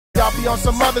I'll be on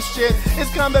some other shit.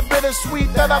 It's kinda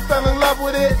bittersweet that I fell in love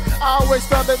with it. I always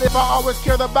felt that if I always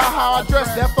cared about how I dress,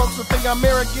 that folks would think I'm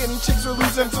arrogant and chicks would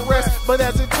lose interest. But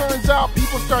as it turns out,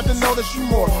 people start to notice you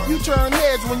more. You turn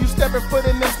heads when you step and foot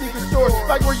in them sneaker stores.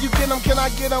 Like where you get them, can I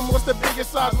get them? What's the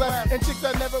biggest size left? And chicks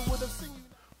I never would have seen.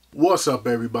 What's up,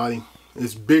 everybody?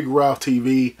 It's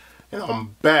BigRafTV, and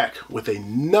I'm back with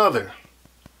another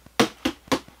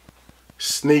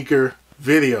sneaker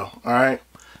video. All right.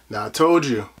 Now I told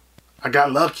you, I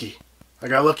got lucky. I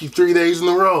got lucky 3 days in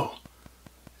a row.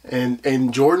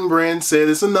 And Jordan Brand said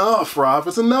it's enough, Rob.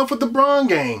 It's enough with the Bron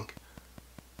gang.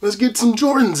 Let's get some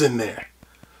Jordans in there.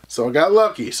 So I got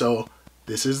lucky. So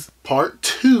this is part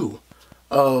 2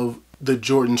 of the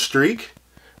Jordan streak.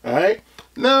 All right.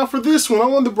 Now for this one, I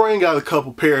wanted to bring out a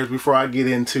couple pairs before I get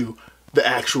into the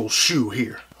actual shoe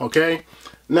here. Okay.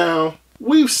 Now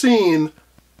we've seen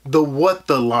the What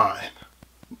the line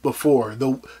before,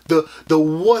 the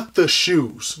What the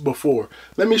shoes before.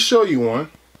 Let me show you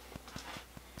one.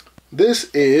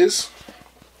 This is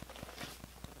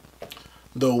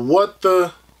the What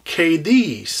the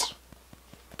KDs.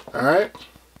 All right,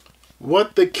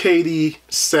 What the KD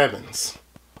 7s.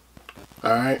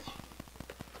 All right,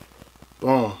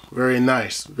 boom, very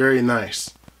nice, very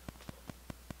nice.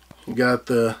 You got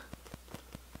the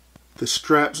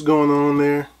straps going on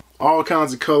there, all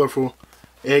kinds of colorful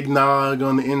eggnog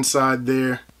on the inside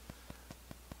there,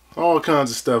 all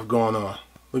kinds of stuff going on.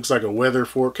 Looks like a weather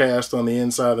forecast on the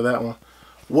inside of that one.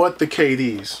 What the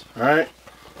KDs. All right,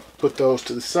 put those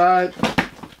to the side.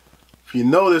 If you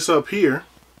notice up here,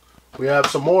 we have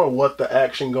some more What the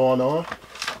action going on.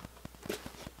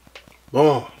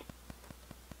 Boom.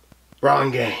 Bron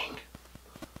gang.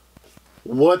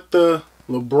 What the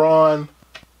LeBron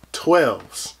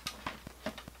 12s.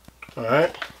 All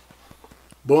right.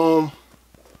 Boom.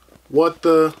 What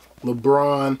the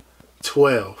LeBron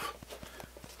 12.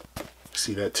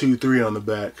 See that 2-3 on the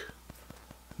back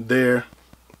there.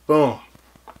 Boom.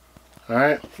 All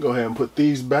right, go ahead and put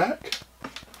these back.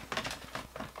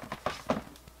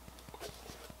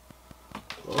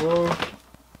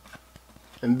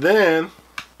 And then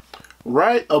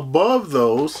right above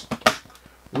those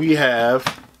we have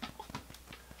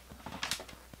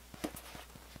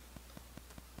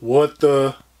What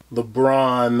the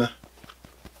LeBron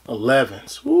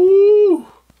 11s. Woo!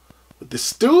 With the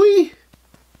Stewie.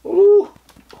 Ooh.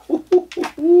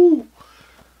 Ooh.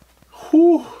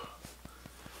 Ooh.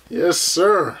 Yes,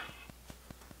 sir.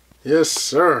 Yes,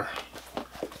 sir.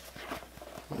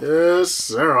 Yes,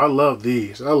 sir. I love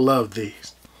these. I love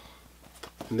these.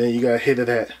 And then you got a hit of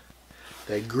that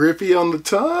grippy on the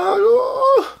tongue.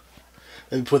 Oh.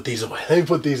 Let me put these away. Let me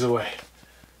put these away.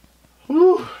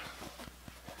 Ooh.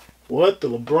 What the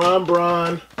LeBron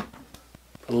Bron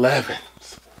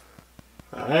 11s.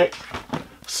 All right.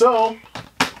 So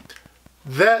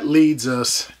that leads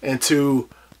us into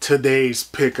today's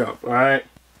pickup. All right.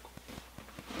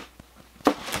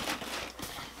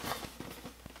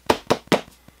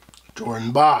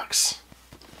 Jordan box.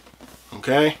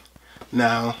 Okay.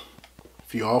 Now,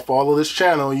 if you all follow this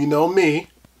channel, you know me.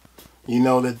 You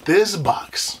know that this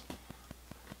box,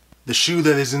 the shoe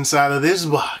that is inside of this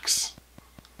box,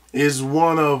 is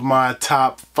one of my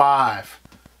top 5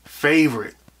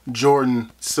 favorite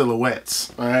Jordan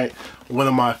silhouettes. All right. One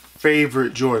of my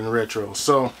favorite Jordan retros.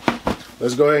 So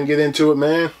let's go ahead and get into it,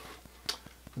 man.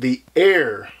 The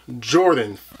Air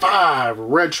Jordan 5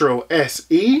 Retro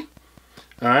SE.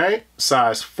 All right,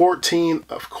 size 14,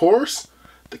 of course.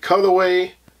 The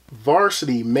colorway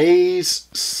Varsity Maize,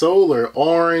 Solar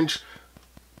Orange,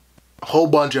 a whole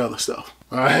bunch of other stuff.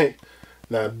 All right.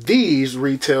 Now these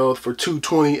retailed for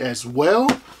 $220 as well.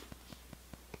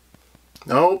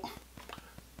 Nope.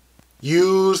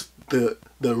 Use the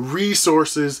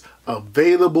resources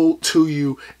available to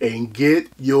you and get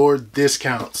your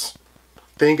discounts.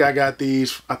 I think I got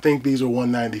these. I think these are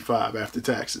 $195 after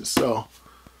taxes. So,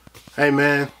 hey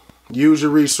man, use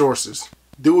your resources.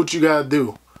 Do what you gotta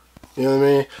do. You know what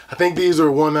I mean? I think these are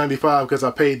 $195 because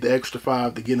I paid the extra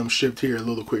 $5 to get them shipped here a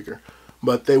little quicker.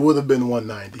 But they would have been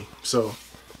 $190. So,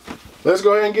 let's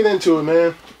go ahead and get into it,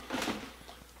 man.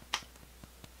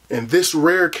 In this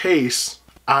rare case,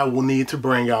 I will need to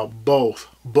bring out both,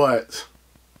 but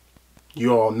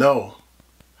you all know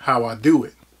how I do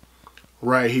it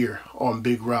right here on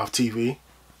BigRafTV.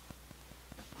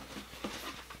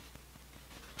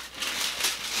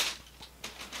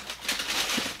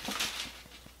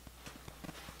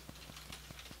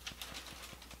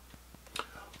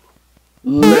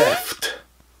 Left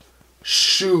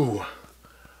shoe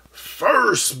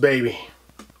first, baby.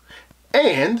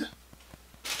 And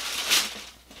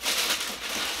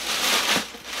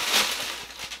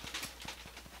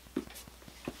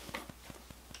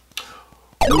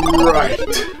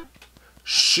right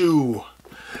shoe.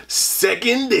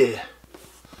 Second.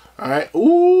 Alright.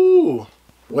 Ooh.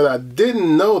 What I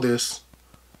didn't notice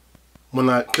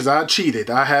because I cheated.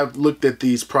 I have looked at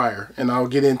these prior and I'll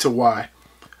get into why.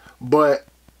 But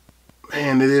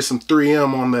man, there is some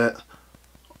 3M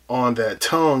on that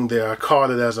tongue there. I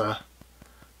caught it as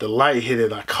the light hit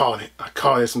it. I caught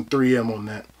it some 3M on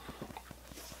that.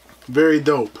 Very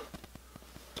dope.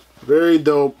 Very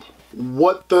dope.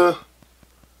 What the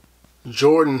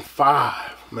Jordan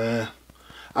 5, man.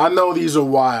 I know these are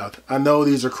wild. I know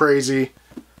these are crazy.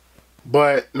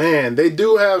 But man, they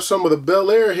do have some of the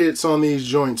Bel Air hits on these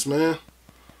joints, man.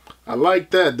 I like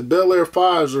that. The Bel Air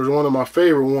 5s are one of my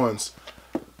favorite ones.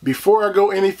 Before I go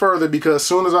any further, because as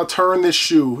soon as I turn this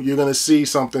shoe, you're gonna see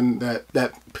something that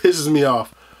pisses me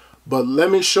off. But let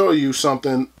me show you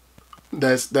something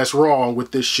that's wrong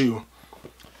with this shoe.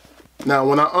 Now,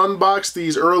 when I unboxed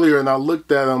these earlier and I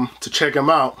looked at them to check them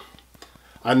out,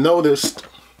 I noticed,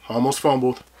 almost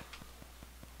fumbled,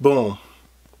 boom.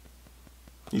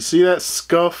 You see that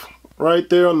scuff right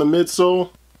there on the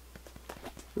midsole?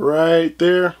 Right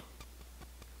there.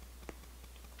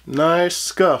 Nice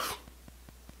scuff.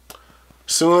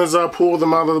 As soon as I pulled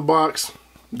them out of the box,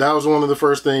 that was one of the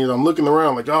first things. I'm looking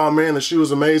around like, oh man, the shoe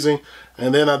is amazing.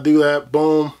 And then I do that,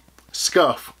 boom,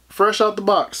 scuff. Fresh out the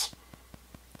box.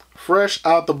 Fresh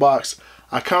out the box.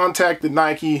 I contacted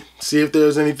Nike, see if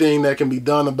there's anything that can be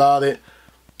done about it.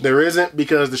 There isn't,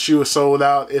 because the shoe is sold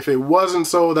out. If it wasn't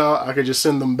sold out, I could just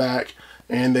send them back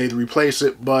and they'd replace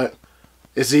it. But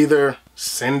it's either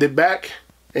send it back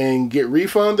and get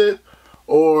refunded,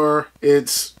 or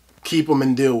it's keep them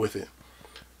and deal with it.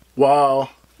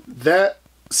 While that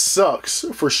sucks,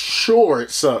 for sure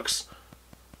it sucks,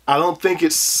 I don't think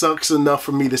it sucks enough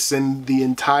for me to send the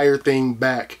entire thing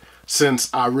back, since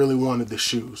I really wanted the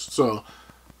shoes. So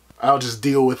I'll just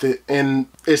deal with it. And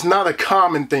it's not a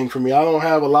common thing for me. I don't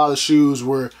have a lot of shoes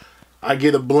where I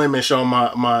get a blemish on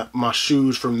my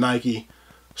shoes from Nike.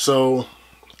 So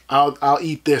I'll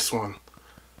eat this one.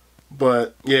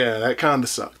 But yeah, that kind of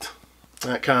sucked.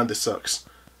 That kind of sucks.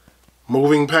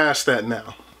 Moving past that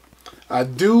now. I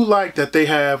do like that they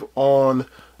have on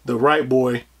the right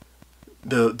boy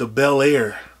the Bel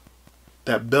Air.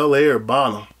 That Bel Air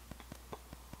bottom.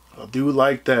 I do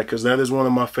like that, because that is one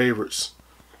of my favorites.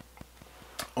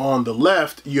 On the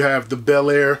left, you have the Bel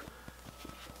Air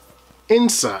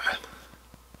inside.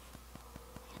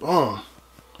 Boom.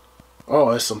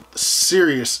 Oh, it's some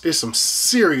serious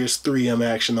 3M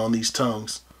action on these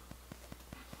tongues.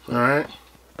 Alright.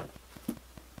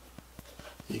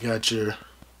 You got your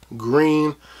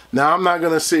green. Now, I'm not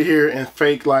going to sit here and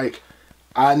fake like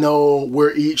I know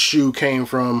where each shoe came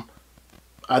from.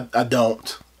 I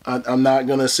don't. I'm not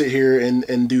going to sit here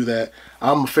and do that.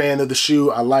 I'm a fan of the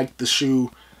shoe. I like the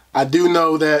shoe. I do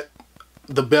know that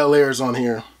the Bel Air's on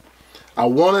here. I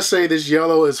want to say this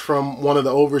yellow is from one of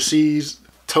the overseas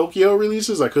Tokyo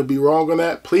releases. I could be wrong on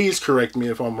that. Please correct me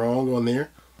if I'm wrong on there.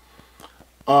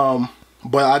 But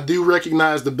I do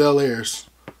recognize the Bel Airs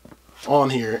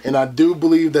on here. And I do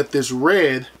believe that this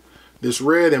red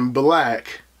and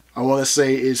black, I want to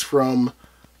say is from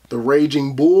the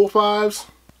Raging Bull 5s.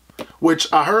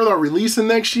 Which I heard are releasing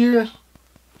next year.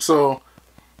 So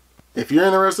if you're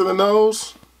interested in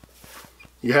those,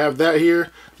 you have that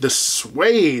here. The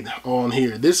suede on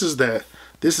here. This is that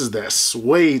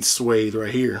suede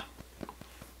right here.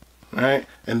 Alright.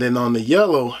 And then on the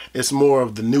yellow, it's more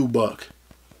of the nubuck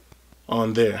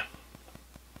on there.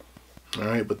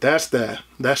 Alright, but that's that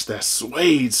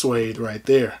suede right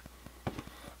there.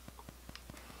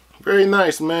 Very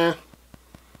nice, man.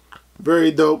 Very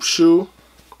dope shoe.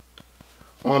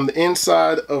 On the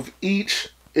inside of each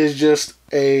is just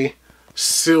a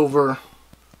silver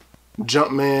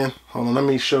Jumpman. Hold on, let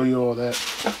me show you all that.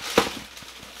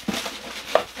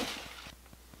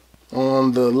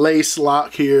 On the lace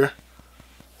lock here,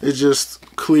 it's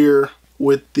just clear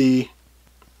with the,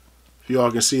 if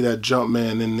y'all can see that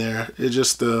Jumpman in there, it's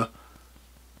just a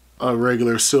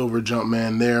regular silver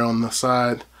Jumpman there on the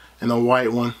side and a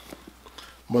white one.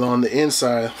 But on the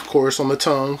inside, of course, on the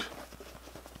tongue,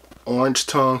 orange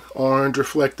tongue, orange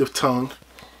reflective tongue,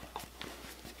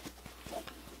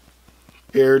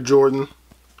 Air Jordan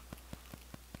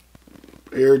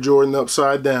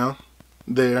upside down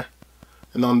there.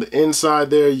 And on the inside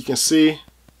there, you can see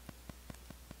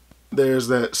there's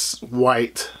that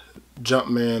white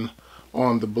Jumpman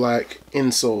on the black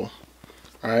insole.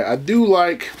 Alright, I do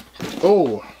like,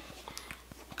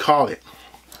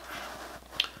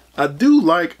 I do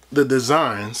like the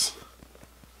designs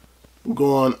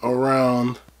going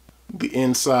around the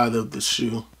inside of the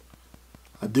shoe.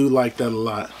 I do like that a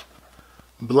lot.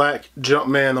 black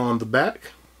Jumpman on the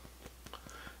back.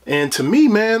 And to me,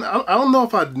 man, I don't know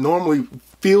if I normally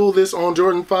feel this on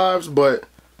Jordan 5s, but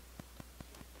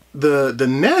the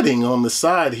netting on the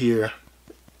side here,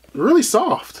 really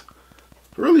soft.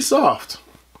 Really soft.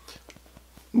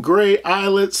 Gray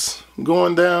eyelets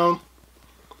going down.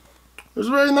 It's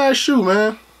a very nice shoe,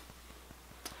 man.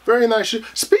 Very nice shoe.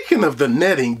 Speaking of the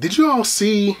netting, did you all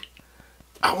see,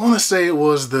 I want to say it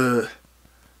was the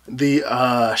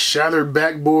shattered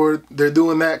backboard. They're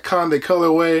doing that Conde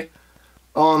colorway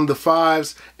on the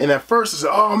 5s, and at first it's,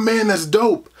 oh man, that's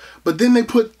dope. But then they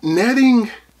put netting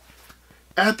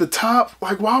at the top.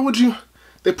 Like, why would you?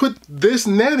 They put this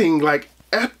netting like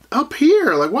up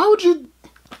here. Like, why would you?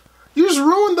 You just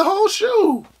ruined the whole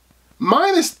shoe.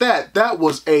 Minus that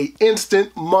was a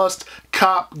instant must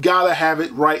cop. Gotta have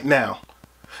it right now.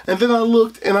 And then I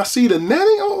looked and I see the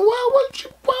netting. Oh,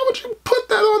 why would you put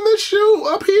that on this shoe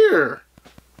up here?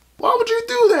 Why would you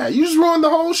do that? You just ruined the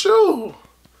whole shoe.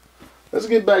 Let's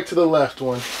get back to the left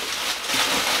one.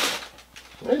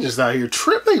 They're just out here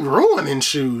tripping. They ruining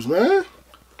shoes, man.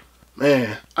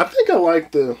 Man, I think I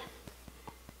like the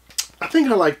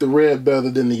red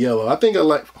better than the yellow. I think I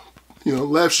like,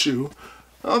 left shoe.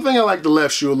 I think I like the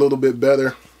left shoe a little bit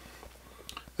better.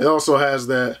 It also has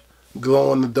that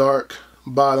glow in the dark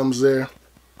bottoms there.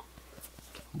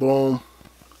 Boom.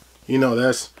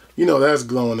 That's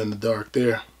glowing in the dark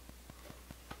there.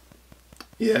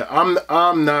 Yeah,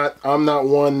 I'm not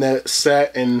one that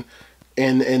sat and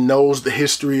knows the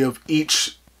history of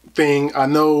each thing. I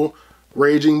know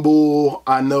Raging Bull,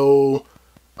 I know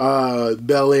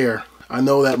Bel Air. I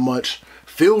know that much.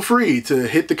 Feel free to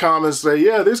hit the comments and say,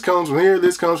 yeah, this comes from here,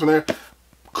 this comes from there.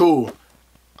 Cool.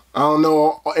 I don't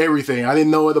know everything. I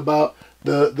didn't know it about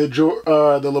the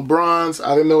LeBrons.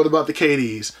 I didn't know it about the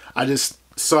KDs. I just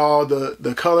saw the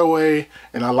colorway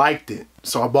and I liked it,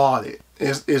 so I bought it.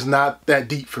 It's not that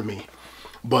deep for me.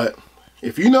 But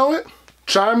if you know it,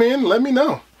 chime in, let me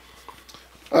know.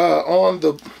 On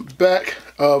the back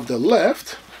of the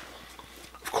left,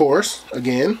 of course,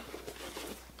 again,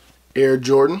 Air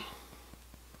Jordan.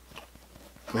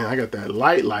 Man, I got that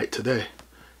light today.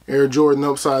 Air Jordan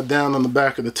upside down on the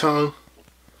back of the tongue.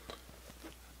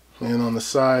 And on the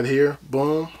side here,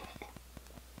 boom.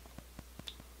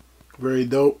 Very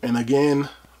dope. And again,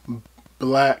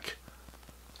 black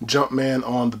Jumpman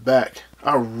on the back.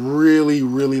 I really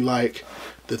like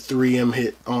the 3M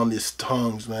hit on these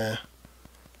tongues, man.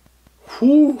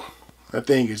 Whew. That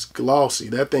thing is glossy.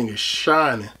 That thing is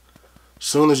shining. As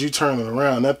soon as you turn it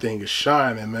around, that thing is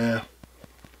shining, man.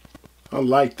 I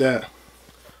like that.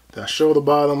 The shoulder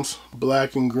bottoms,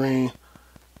 black and green.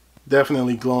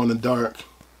 Definitely glow in the dark.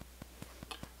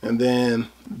 And then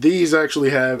these actually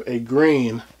have a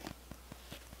green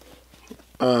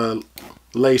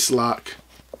lace lock.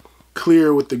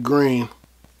 Clear with the green.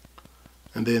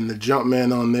 And then the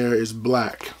Jumpman on there is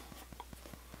black.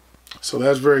 So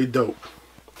that's very dope.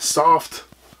 Soft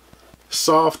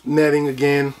netting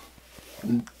again.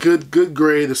 Good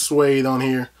grade of suede on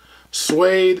here.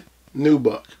 Suede,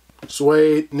 nubuck.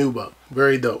 Suede, nubuck.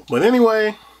 Very dope. But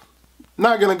anyway,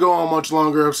 not gonna go on much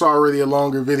longer. It's already a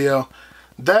longer video.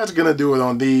 That's gonna do it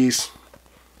on these.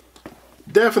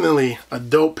 Definitely a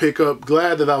dope pickup.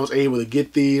 Glad that I was able to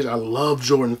get these. I love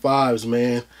Jordan 5s,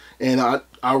 man. And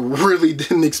I really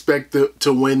didn't expect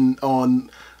to win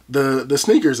on the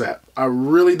sneakers app. I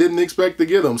really didn't expect to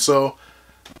get them. So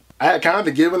I had kind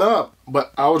of given up.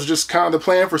 But I was just kind of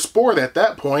playing for sport at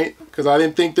that point, because I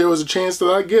didn't think there was a chance that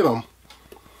I'd get them.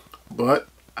 But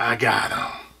I got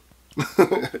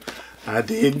them. I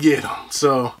did get them.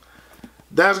 So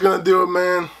that's going to do it,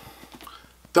 man.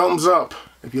 Thumbs up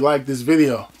if you like this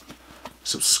video.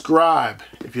 Subscribe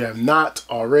if you have not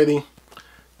already.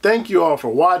 Thank you all for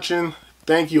watching.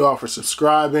 Thank you all for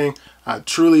subscribing. I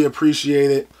truly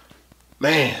appreciate it.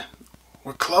 Man,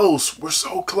 we're close. We're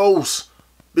so close.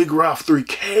 BigRaf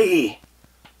 3K.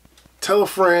 Tell a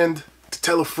friend to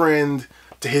tell a friend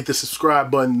to hit the subscribe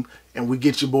button, and we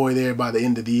get your boy there by the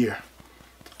end of the year.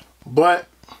 But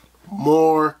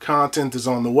more content is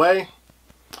on the way,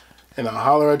 and I'll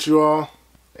holler at you all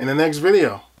in the next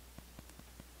video.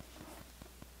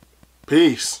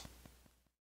 Peace.